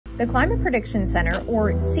The Climate Prediction Center,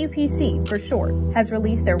 or CPC for short, has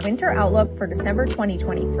released their winter outlook for December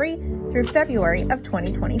 2023 through February of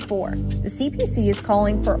 2024. The CPC is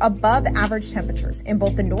calling for above average temperatures in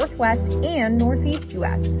both the Northwest and Northeast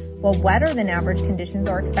U.S., while wetter than average conditions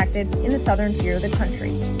are expected in the southern tier of the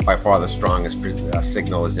country. By far the strongest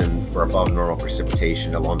signal is in for above normal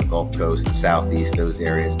precipitation along the Gulf Coast, the Southeast, those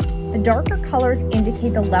areas. The darker colors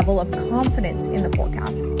indicate the level of confidence in the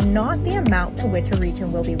forecast, not the amount to which a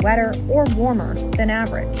region will be wetter or warmer than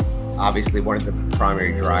average. Obviously, one of the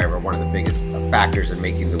primary driver, one of the biggest factors in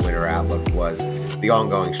making the winter outlook was the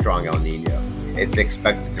ongoing strong El Nino. It's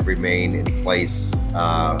expected to remain in place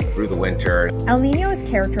through the winter. El Nino is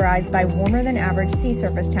characterized by warmer than average sea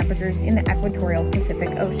surface temperatures in the equatorial Pacific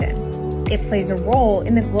Ocean. It plays a role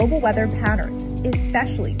in the global weather patterns,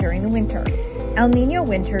 especially during the winter. El Nino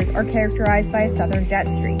winters are characterized by a southern jet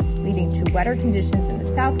stream, leading to wetter conditions in the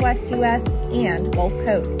Southwest U.S. and Gulf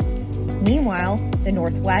Coast. Meanwhile, the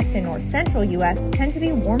Northwest and North Central U.S. tend to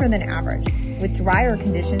be warmer than average, with drier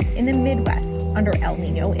conditions in the Midwest under El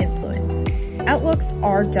Nino influence. Outlooks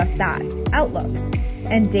are just that, outlooks,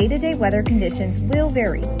 and day-to-day weather conditions will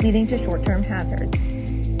vary, leading to short-term hazards.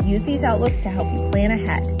 Use these outlooks to help you plan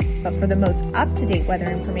ahead, but for the most up-to-date weather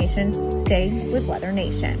information, stay with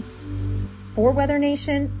WeatherNation. For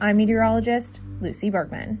WeatherNation, I'm meteorologist Lucy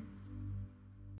Bergman.